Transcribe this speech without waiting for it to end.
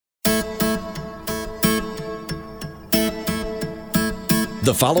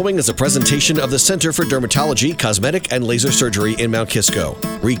The following is a presentation of the Center for Dermatology, Cosmetic, and Laser Surgery in Mount Kisco.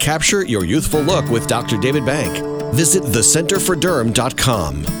 Recapture your youthful look with Dr. David Bank. Visit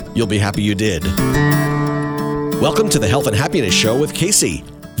thecenterforderm.com. You'll be happy you did. Welcome to the Health and Happiness Show with Casey.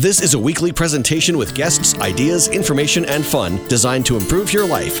 This is a weekly presentation with guests, ideas, information, and fun designed to improve your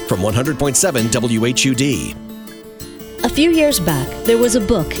life from 100.7 WHUD. A few years back, there was a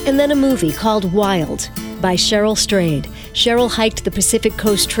book and then a movie called Wild by Cheryl Strayed. Cheryl hiked the Pacific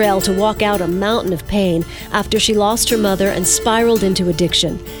Coast Trail to walk out a mountain of pain after she lost her mother and spiraled into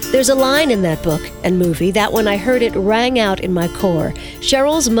addiction. There's a line in that book and movie that when I heard it rang out in my core.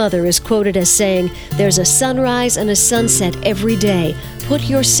 Cheryl's mother is quoted as saying, "There's a sunrise and a sunset every day. Put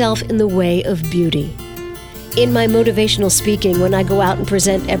yourself in the way of beauty." In my motivational speaking, when I go out and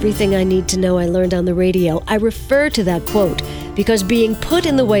present everything I need to know I learned on the radio, I refer to that quote because being put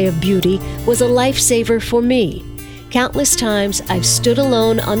in the way of beauty was a lifesaver for me. Countless times I've stood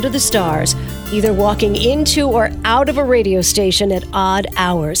alone under the stars, either walking into or out of a radio station at odd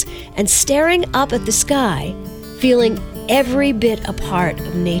hours, and staring up at the sky, feeling every bit a part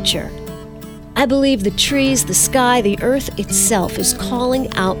of nature. I believe the trees, the sky, the earth itself is calling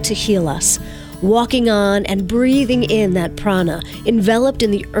out to heal us. Walking on and breathing in that prana, enveloped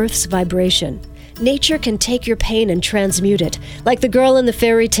in the earth's vibration. Nature can take your pain and transmute it. Like the girl in the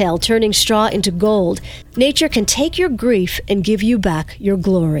fairy tale turning straw into gold, nature can take your grief and give you back your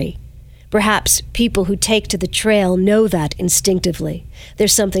glory. Perhaps people who take to the trail know that instinctively.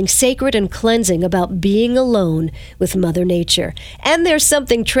 There's something sacred and cleansing about being alone with Mother Nature. And there's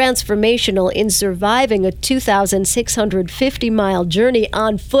something transformational in surviving a 2,650-mile journey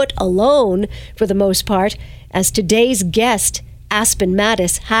on foot alone, for the most part, as today's guest, Aspen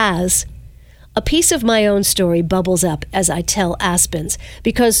Mattis, has. A piece of my own story bubbles up as I tell Aspen's,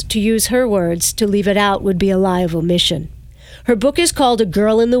 because to use her words, to leave it out would be a lie of omission. Her book is called A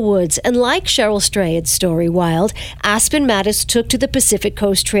Girl in the Woods, and like Cheryl Strayed's story, Wild, Aspen Mattis took to the Pacific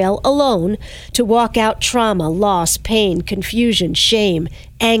Coast Trail alone to walk out trauma, loss, pain, confusion, shame,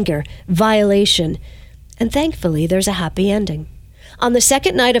 anger, violation. And thankfully, there's a happy ending. On the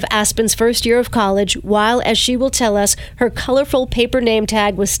second night of Aspen's first year of college, while, as she will tell us, her colorful paper name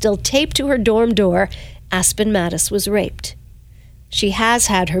tag was still taped to her dorm door, Aspen Mattis was raped. She has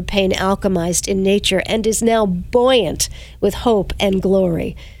had her pain alchemized in nature and is now buoyant with hope and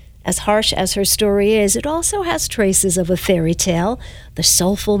glory. As harsh as her story is, it also has traces of a fairy tale. The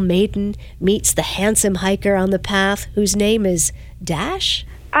soulful maiden meets the handsome hiker on the path whose name is Dash?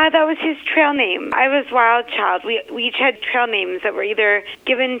 That was his trail name. I was Wild Child. We each had trail names that were either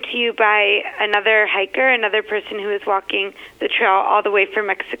given to you by another hiker, another person who was walking the trail all the way from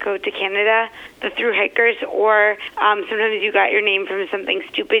Mexico to Canada, the thru hikers, or sometimes you got your name from something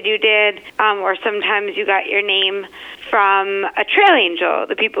stupid you did, or sometimes you got your name from a trail angel,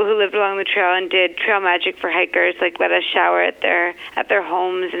 the people who lived along the trail and did trail magic for hikers, like let us shower at their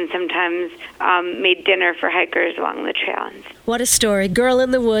homes and sometimes made dinner for hikers along the trail. What a story. Girl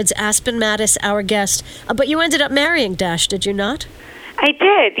in the Woods, Aspen Mattis, our guest. But you ended up marrying Dash, did you not? I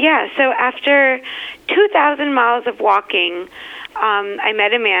did, yeah. So after 2,000 miles of walking, I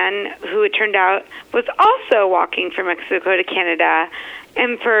met a man who it turned out was also walking from Mexico to Canada.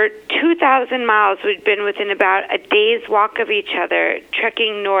 And for 2,000 miles, we'd been within about a day's walk of each other,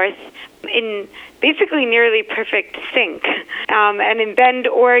 trekking north in basically nearly perfect sync. And in Bend,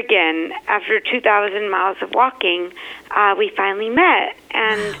 Oregon, after 2,000 miles of walking, we finally met.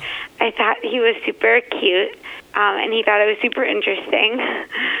 And I thought he was super cute, and he thought it was super interesting.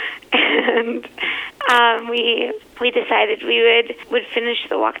 And we decided we would finish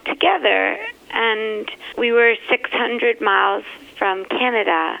the walk together. And we were 600 miles from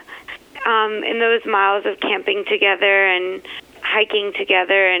Canada. In those miles of camping together and hiking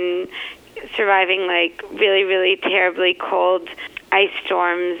together and surviving like really, really terribly cold ice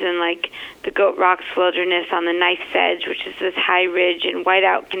storms and like the Goat Rocks Wilderness on the Knife's Edge, which is this high ridge and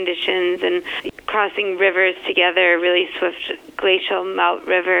whiteout conditions, and crossing rivers together, really swift glacial melt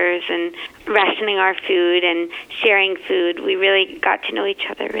rivers, and rationing our food and sharing food. We really got to know each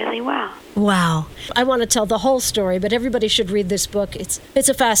other really well. Wow. I want to tell the whole story, but everybody should read this book. It's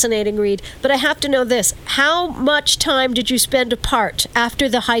a fascinating read. But I have to know this. How much time did you spend apart after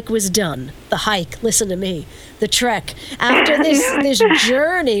the hike was done? The hike, listen to me, the trek. After this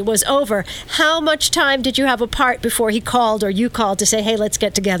journey was over, how much time did you have apart before he called or you called to say, hey, let's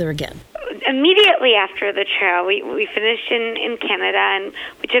get together again? Immediately after the trail, we finished in Canada, and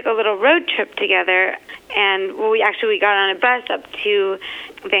we took a little road trip together. And we got on a bus up to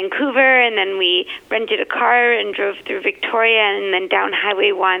Vancouver, and then we rented a car and drove through Victoria and then down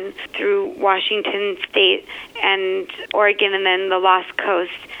Highway 1 through Washington State and Oregon and then the Lost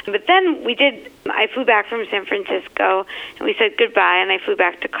Coast. But then I flew back from San Francisco and we said goodbye, and I flew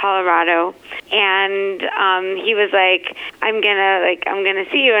back to Colorado, and he was like, I'm gonna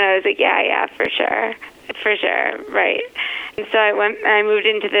see you, and I was like, yeah, for sure, right. And so I moved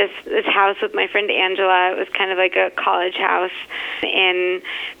into this house with my friend Angela. It was kind of like a college house in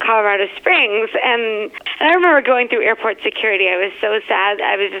Colorado Springs. And I remember going through airport security. I was so sad.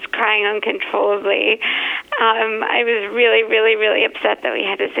 I was just crying uncontrollably. I was really, really, really upset that we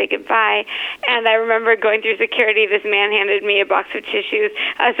had to say goodbye. And I remember going through security. This man handed me a box of tissues.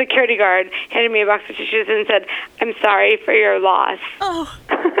 A security guard handed me a box of tissues and said, I'm sorry for your loss. Oh.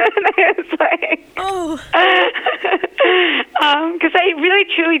 And I was like, oh. Because I really,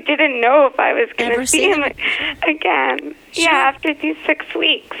 truly didn't know if I was going to see him again. Sure. Yeah, after these 6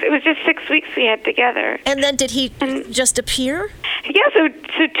 weeks. It was just 6 weeks we had together. And then did he just appear? Yeah, so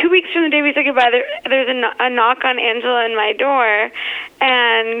 2 weeks from the day we said goodbye, there's a knock on Angela and my door,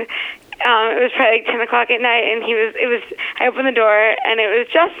 and it was probably like 10 o'clock at night, and I opened the door, and it was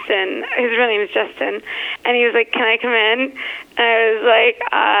Justin. His real name is Justin. And he was like, can I come in? And I was like,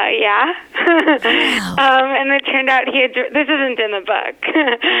 yeah. Wow. And it turned out this isn't in the book,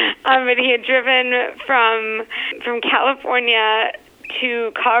 but he had driven from California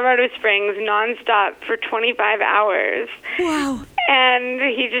to Colorado Springs nonstop for 25 hours. Wow. And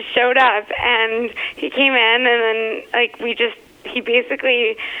he just showed up, and he came in, and then he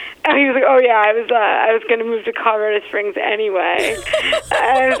basically, he was like, oh yeah, I was going to move to Colorado Springs anyway.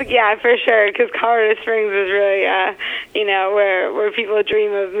 I was like, yeah, for sure, because Colorado Springs is really, where people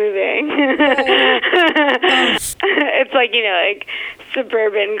dream of moving. It's like, like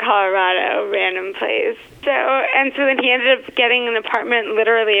suburban Colorado, random place. So then he ended up getting an apartment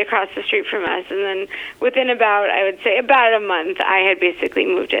literally across the street from us, and then within about a month, I had basically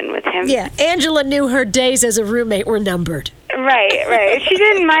moved in with him. Yeah, Angela knew her days as a roommate were numbered. Right. She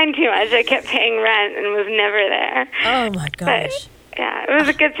didn't mind too much. I kept paying rent and was never there. Oh, my gosh. But, yeah, it was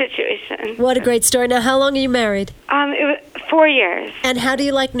a good situation. What a great story. Now, how long are you married? It was 4 years. And how do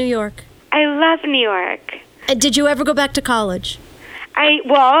you like New York? I love New York. And did you ever go back to college?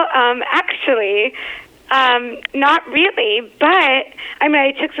 Actually, not really, but,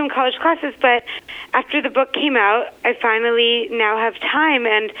 I took some college classes, but after the book came out, I finally now have time,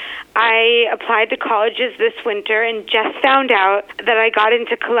 and I applied to colleges this winter and just found out that I got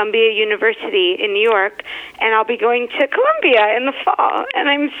into Columbia University in New York, and I'll be going to Columbia in the fall, and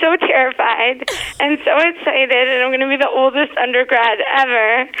I'm so terrified and so excited, and I'm going to be the oldest undergrad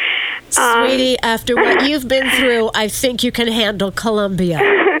ever. Sweetie, after what you've been through, I think you can handle Columbia.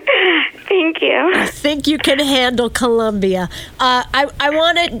 Thank you. I think you can handle Columbia. I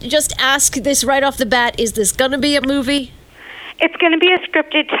want to just ask this right off the bat. Is this going to be a movie? It's going to be a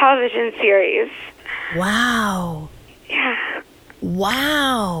scripted television series. Wow. Yeah.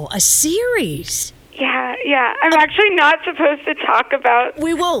 Wow. A series. Yeah. I'm actually not supposed to talk about...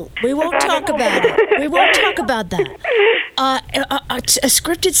 We won't talk about it. We won't talk about that. A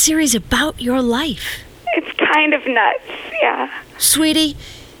scripted series about your life. It's kind of nuts, yeah. Sweetie,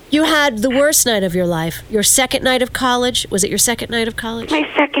 you had the worst night of your life. Your second night of college. Was it your second night of college? My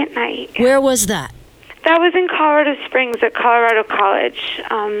second night. Where was that? That was in Colorado Springs at Colorado College.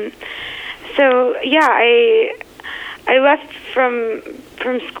 I left from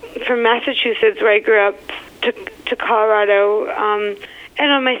Massachusetts, where I grew up, to Colorado.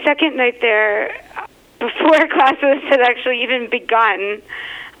 And on my second night there, before classes had actually even begun,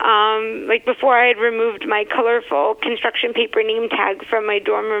 before I had removed my colorful construction paper name tag from my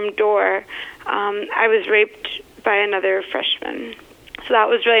dorm room door, I was raped by another freshman. So that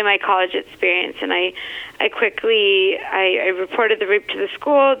was really my college experience, and I quickly reported the rape to the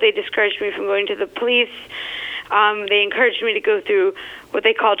school. They discouraged me from going to the police. They encouraged me to go through what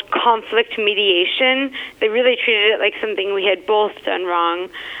they called conflict mediation. They really treated it like something we had both done wrong.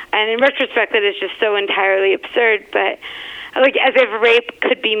 And in retrospect, that is just so entirely absurd, but as if rape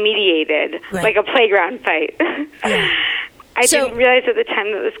could be mediated, right. Like a playground fight. Yeah. I didn't realize at the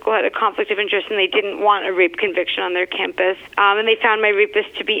time that the school had a conflict of interest, and they didn't want a rape conviction on their campus. And they found my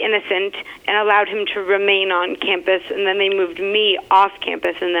rapist to be innocent and allowed him to remain on campus, and then they moved me off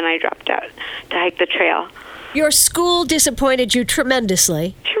campus, and then I dropped out to hike the trail. Your school disappointed you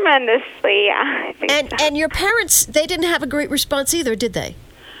tremendously. Tremendously, yeah. I think so. And your parents, they didn't have a great response either, did they?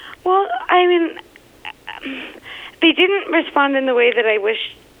 Well, they didn't respond in the way that I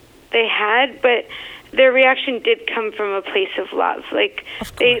wish they had, but their reaction did come from a place of love.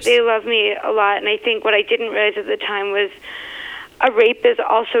 Of course. They love me a lot, and I think what I didn't realize at the time was a rape is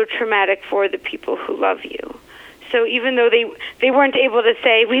also traumatic for the people who love you. So even though they weren't able to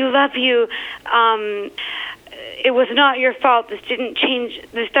say, we love you, it was not your fault, this doesn't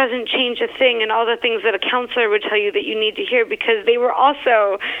change a thing, and all the things that a counselor would tell you that you need to hear, because they were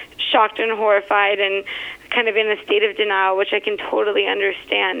also shocked and horrified and kind of in a state of denial, which I can totally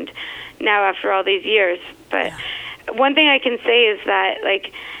understand now after all these years. But one thing I can say is that,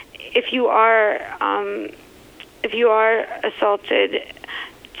 like, if you are assaulted,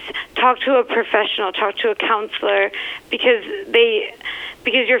 talk to a professional, talk to a counselor, because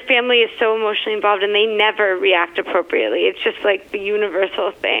your family is so emotionally involved and they never react appropriately. It's just like the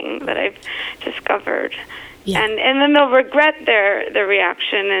universal thing that I've discovered. Yeah. And then they'll regret their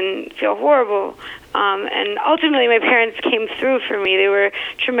reaction and feel horrible. And ultimately, my parents came through for me. They were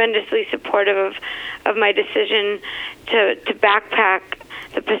tremendously supportive of my decision to backpack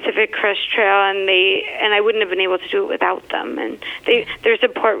the Pacific Crest Trail, and I wouldn't have been able to do it without them. And their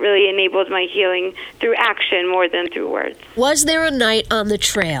support really enabled my healing through action more than through words. Was there a night on the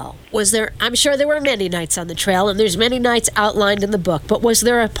trail? I'm sure there were many nights on the trail, and there's many nights outlined in the book, but was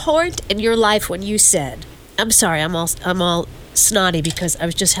there a point in your life when you said, I'm sorry, I'm all snotty because I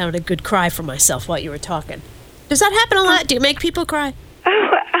was just having a good cry for myself while you were talking. Does that happen a lot? Do you make people cry?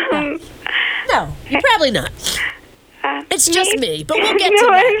 No, you're probably not. It's just me, but we'll get to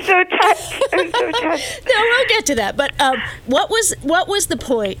that. I'm so touched. No, we'll get to that. But what was the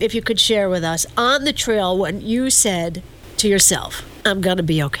point, if you could share with us, on the trail when you said to yourself, I'm going to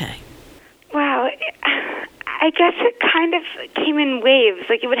be okay? Wow. I guess it kind of came in waves.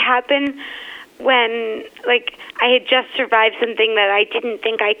 Like, it would happen when, like, I had just survived something that I didn't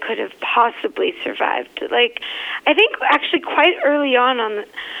think I could have possibly survived. Like, I think actually quite early on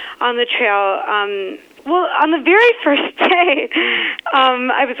the trail, well, on the very first day,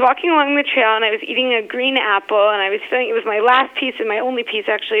 I was walking along the trail and I was eating a green apple, and I was feeling it was my last piece and my only piece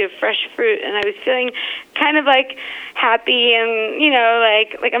actually of fresh fruit, and I was feeling kind of like happy and, you know,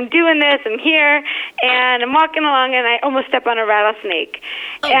 like I'm doing this, I'm here, and I'm walking along and I almost step on a rattlesnake.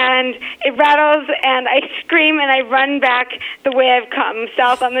 And it rattles and I scream and I run back the way I've come,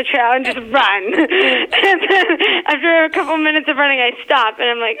 south on the trail, and just run. And then after a couple minutes of running, I stop and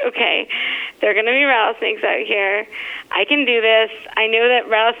I'm like, okay, there are going to be rattlesnakes out here. I can do this. I know that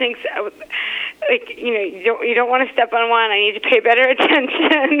rattlesnakes, like, you know, you don't want to step on one. I need to pay better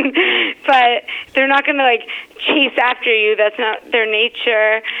attention. But they're not going to, like, chase after you. That's not their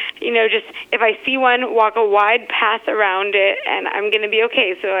nature. You know, just if I see one, walk a wide path around it, and I'm going to be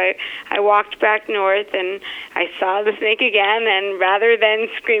okay. So I walked back north, and I saw the snake again, and rather than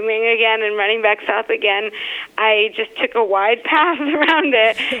screaming again and running back south again, I just took a wide path around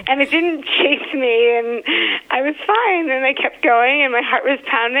it, and it didn't chase me, and I was fine, and I kept going, and my heart was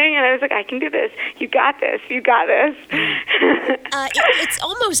pounding, and I was like, I can do this. You got this. You got this. It's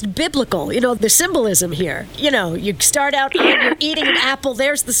almost biblical, you know, the symbolism here. You know, you start out, you're eating an apple,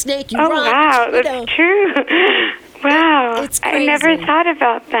 there's the snake, you run. Oh, wow, that's true. Wow, it's crazy. I never thought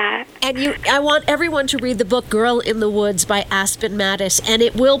about that. And I want everyone to read the book Girl in the Woods by Aspen Mattis, and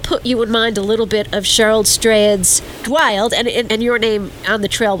it will put you in mind a little bit of Cheryl Strayed's Wild, and your name on the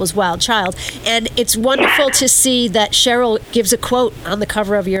trail was Wild Child. And it's wonderful to see that Cheryl gives a quote on the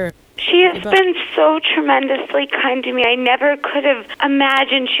cover of your She has been so tremendously kind to me. I never could have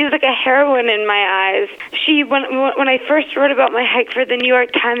imagined. She was like a heroine in my eyes. When I first wrote about my hike for the New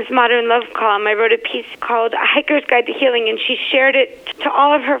York Times Modern Love column, I wrote a piece called A Hiker's Guide to Healing, and she shared it to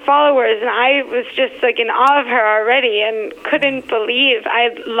all of her followers, and I was just like in awe of her already and couldn't believe. I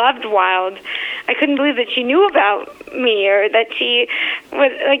loved Wild. I couldn't believe that she knew about me, or that she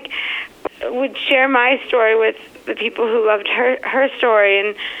would share my story with the people who loved her story.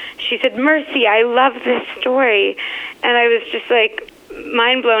 And she said, Mercy, I love this story. And I was just like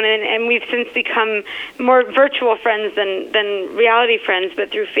mind blown, and we've since become more virtual friends than reality friends, but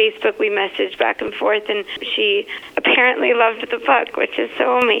through Facebook we message back and forth, and she apparently loved the book, which is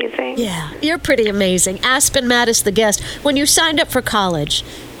so amazing. Yeah, you're pretty amazing. Aspen Mattis, the guest. When you signed up for college,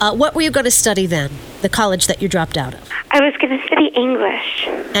 what were you going to study then, the college that you dropped out of? I was going to study English.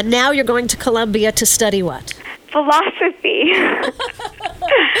 And now you're going to Columbia to study what? Philosophy.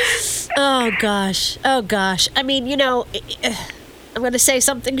 Oh, gosh. I mean, you know, I'm going to say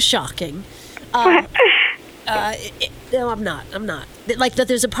something shocking. No, I'm not. Like, that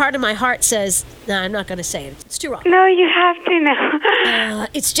there's a part of my heart says, no, I'm not going to say it. It's too wrong. No, you have to now.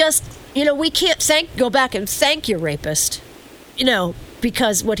 It's just, you know, we can't go back and thank your rapist, you know,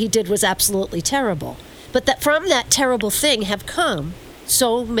 because what he did was absolutely terrible. But that from that terrible thing have come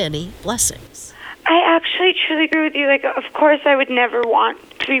so many blessings. I actually truly agree with you. Like, of course, I would never want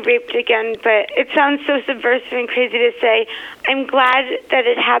to be raped again, but it sounds so subversive and crazy to say. I'm glad that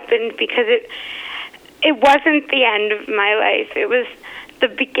it happened because it wasn't the end of my life. It was the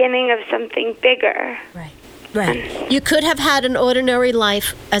beginning of something bigger. Right. You could have had an ordinary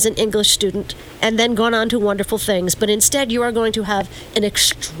life as an English student and then gone on to wonderful things, but instead you are going to have an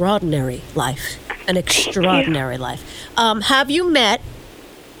extraordinary life. An extraordinary life. Have you met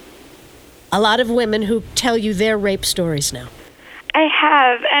a lot of women who tell you their rape stories now? I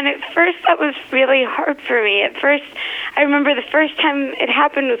have, and at first that was really hard for me. At first, I remember the first time it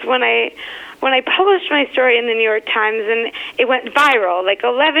happened was when I published my story in the New York Times, and it went viral. Like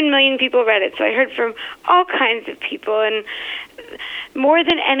 11 million people read it, so I heard from all kinds of people, and more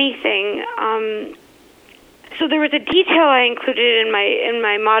than anything, so there was a detail I included in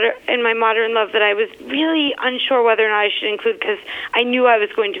my Modern Love that I was really unsure whether or not I should include because I knew I was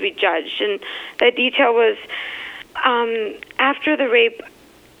going to be judged, and that detail was after the rape.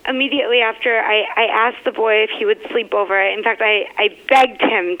 Immediately after, I asked the boy if he would sleep over. In fact, I begged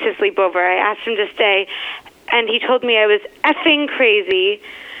him to sleep over. I asked him to stay, and he told me I was effing crazy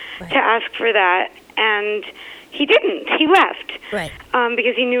to ask for that, and he didn't. He left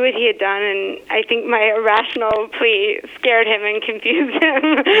because he knew what he had done, and I think my irrational plea scared him and confused him.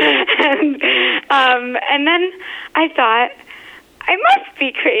 And then I thought, I must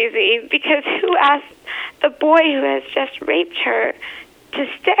be crazy, because who asked the boy who has just raped her to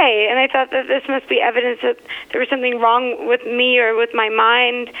stay? And I thought that this must be evidence that there was something wrong with me or with my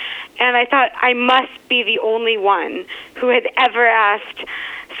mind. And I thought I must be the only one who had ever asked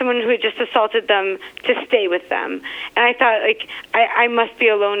someone who had just assaulted them to stay with them. And I thought, like, I must be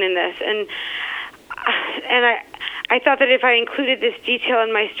alone in this. And I thought that if I included this detail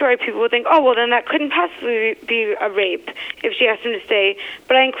in my story, people would think, oh, well, then that couldn't possibly be a rape if she asked him to stay.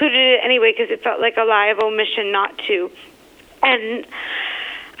 But I included it anyway because it felt like a lie of omission not to. And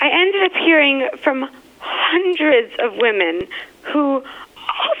I ended up hearing from hundreds of women who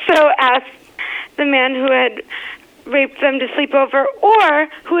also asked the man who had raped them to sleep over, or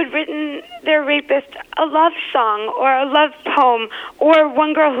who had written their rapist a love song or a love poem, or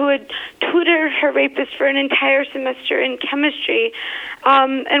one girl who had tutored her rapist for an entire semester in chemistry,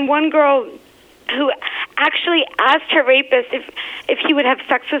 and one girl who actually asked her rapist if he would have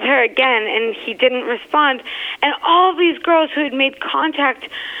sex with her again, and he didn't respond. And all these girls who had made contact,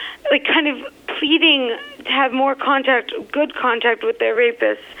 like kind of pleading to have more contact, good contact with their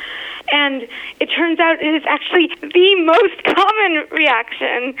rapists. And it turns out it is actually the most common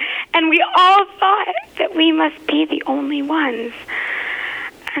reaction, and we all thought that we must be the only ones.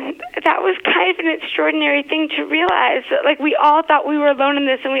 And that was kind of an extraordinary thing to realize, that like we all thought we were alone in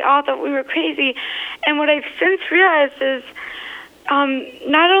this, and we all thought we were crazy. And what I've since realized is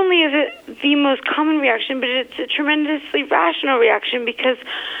not only is it the most common reaction, but it's a tremendously rational reaction, because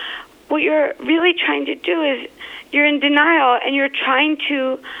what you're really trying to do is you're in denial, and you're trying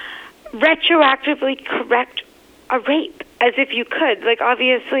to retroactively correct a rape as if you could. Like,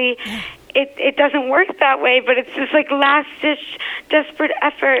 obviously, it doesn't work that way, but it's this like last-ditch desperate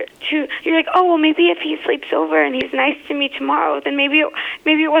effort to, you're like, oh, well, maybe if he sleeps over and he's nice to me tomorrow, then maybe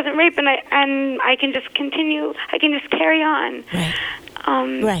it wasn't rape, and I can just continue, I can just carry on.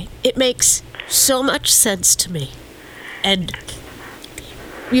 Right. It makes so much sense to me. And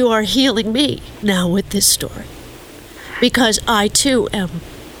you are healing me now with this story, because I too am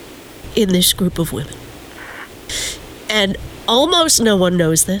in this group of women. And almost no one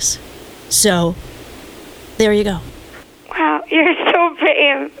knows this. So, there you go. Wow, you're so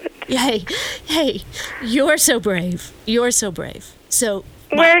brave. Hey, you're so brave. You're so brave. So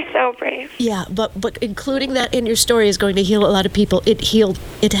we're so brave. Yeah, but including that in your story is going to heal a lot of people.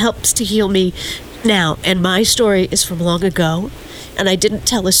 It helps to heal me now. And my story is from long ago, and I didn't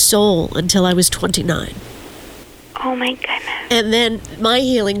tell a soul until I was 29. Oh my goodness. And then my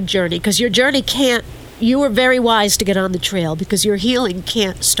healing journey, because your journey you were very wise to get on the trail, because your healing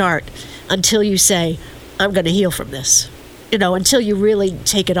can't start until you say, I'm going to heal from this. Until you really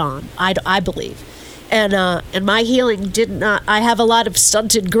take it on, I believe. And my healing I have a lot of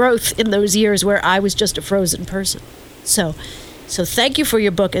stunted growth in those years where I was just a frozen person. So thank you for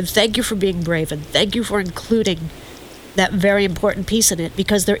your book, and thank you for being brave, and thank you for including that very important piece in it,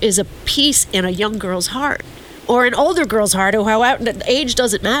 because there is a piece in a young girl's heart, or an older girl's heart, or however, age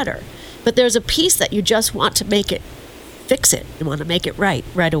doesn't matter. But there's a piece that you just want to fix it. You want to make it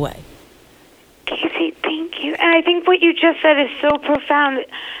right away. Casey, thank you. And I think what you just said is so profound.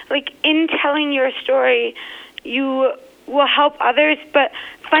 Like, in telling your story, you will help others, but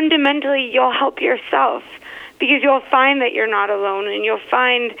fundamentally you'll help yourself. because you'll find that you're not alone, and you'll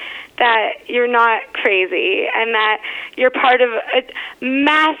find that you're not crazy, and that you're part of a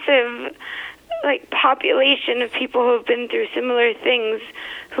massive population of people who have been through similar things,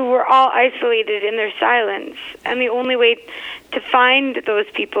 who were all isolated in their silence. And the only way to find those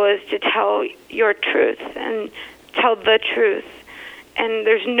people is to tell your truth and tell the truth. And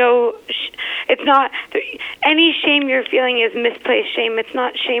there's no, it's not, any shame you're feeling is misplaced shame. It's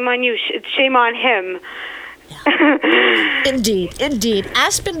not shame on you, it's shame on him. Indeed.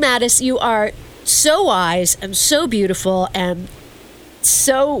 Aspen Mattis, you are so wise and so beautiful and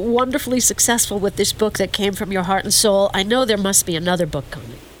so wonderfully successful with this book that came from your heart and soul. I know there must be another book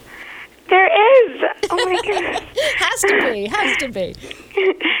coming. There is. Oh my goodness. Has to be.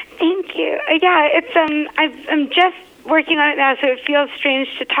 Thank you. Yeah, it's I'm just working on it now, so it feels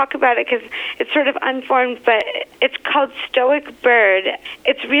strange to talk about it because it's sort of unformed, but it's called Stoic Bird.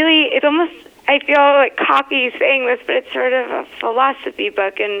 It's almost, I feel cocky saying this, but it's sort of a philosophy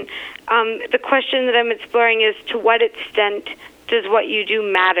book, and the question that I'm exploring is, to what extent does what you do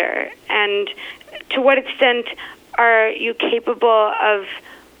matter? And to what extent are you capable of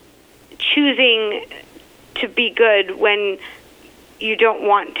choosing to be good when you don't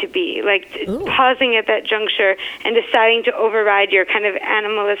want to be? Pausing at that juncture and deciding to override your kind of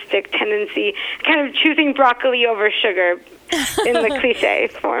animalistic tendency, kind of choosing broccoli over sugar in the cliche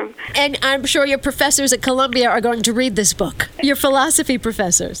form. And I'm sure your professors at Columbia are going to read this book, your philosophy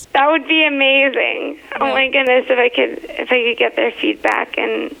professors. That would be amazing. Right. Oh my goodness, if I could get their feedback.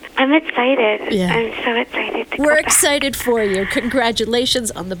 And I'm excited. Yeah. I'm so excited to We're excited for you. Congratulations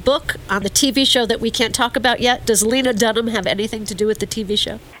on the book, on the TV show that we can't talk about yet. Does Lena Dunham have anything to do with the TV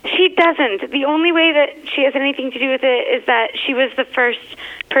show? She doesn't. The only way that she has anything to do with it is that she was the first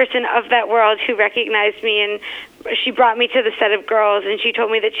person of that world who recognized me, and she brought me to the set of Girls, and she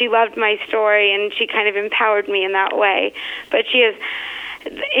told me that she loved my story, and she kind of empowered me in that way. But she is,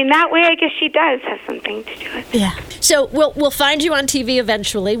 in that way, I guess she does have something to do with it. Yeah. So we'll find you on TV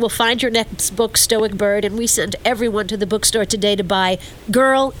eventually. We'll find your next book, Stoic Bird, and we send everyone to the bookstore today to buy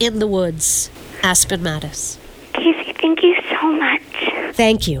Girl in the Woods, Aspen Mattis. Casey, thank you so much.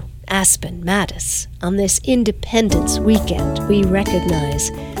 Thank you, Aspen Mattis. On this Independence Weekend, we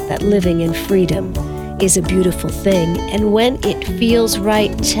recognize that living in freedom is a beautiful thing, and when it feels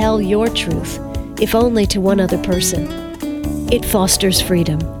right, tell your truth, if only to one other person. It fosters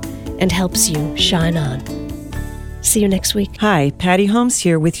freedom and helps you shine on. See you next week. Hi, Patty Holmes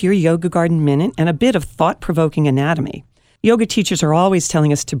here with your Yoga Garden Minute and a bit of thought-provoking anatomy. Yoga teachers are always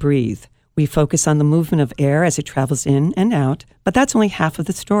telling us to breathe. We focus on the movement of air as it travels in and out, but that's only half of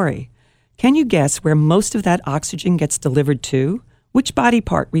the story. Can you guess where most of that oxygen gets delivered to? Which body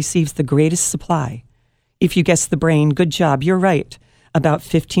part receives the greatest supply? If you guessed the brain, good job, you're right. About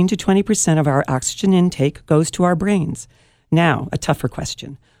 15 to 20% of our oxygen intake goes to our brains. Now, a tougher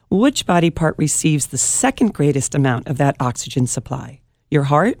question. Which body part receives the second greatest amount of that oxygen supply? Your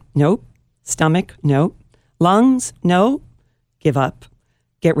heart? Nope. Stomach? Nope. Lungs? No. Give up.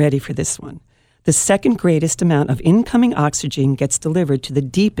 Get ready for this one. The second greatest amount of incoming oxygen gets delivered to the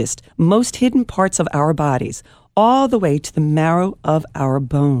deepest, most hidden parts of our bodies, all the way to the marrow of our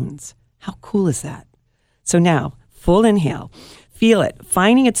bones. How cool is that? So now, full inhale. Feel it,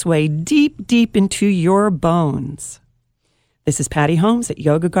 finding its way deep, deep into your bones. This is Patty Holmes at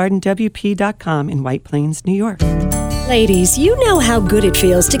YogaGardenWP.com in White Plains, New York. Ladies, you know how good it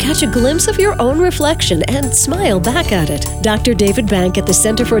feels to catch a glimpse of your own reflection and smile back at it. Dr. David Bank at the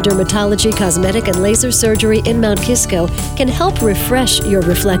Center for Dermatology, Cosmetic, and Laser Surgery in Mount Kisco can help refresh your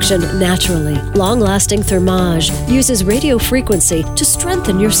reflection naturally. Long-lasting Thermage uses radio frequency to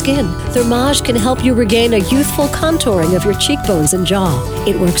strengthen your skin. Thermage can help you regain a youthful contouring of your cheekbones and jaw.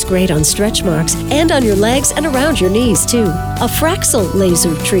 It works great on stretch marks and on your legs and around your knees, too. A Fraxel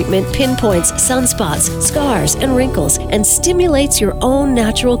laser treatment pinpoints sunspots, scars, and wrinkles, and stimulates your own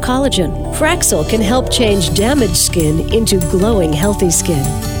natural collagen. Fraxel can help change damaged skin into glowing, healthy skin.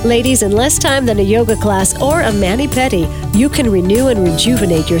 Ladies, in less time than a yoga class or a mani-pedi, you can renew and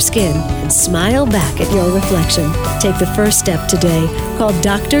rejuvenate your skin and smile back at your reflection. Take the first step today. Call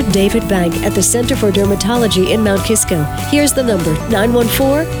Dr. David Bank at the Center for Dermatology in Mount Kisco. Here's the number,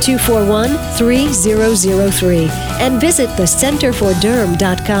 914-241-3003. And visit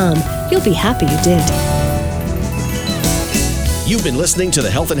thecenterforderm.com. You'll be happy you did. You've been listening to the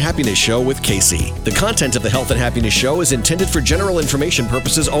Health and Happiness Show with Casey. The content of the Health and Happiness Show is intended for general information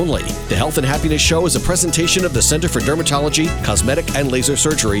purposes only. The Health and Happiness Show is a presentation of the Center for Dermatology, Cosmetic, and Laser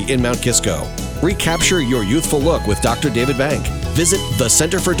Surgery in Mount Kisco. Recapture your youthful look with Dr. David Bank. Visit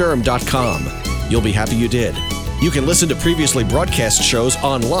thecenterforderm.com. You'll be happy you did. You can listen to previously broadcast shows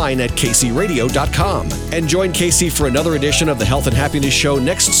online at kcradio.com. And join Casey for another edition of the Health and Happiness Show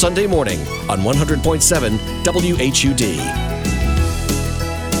next Sunday morning on 100.7 WHUD.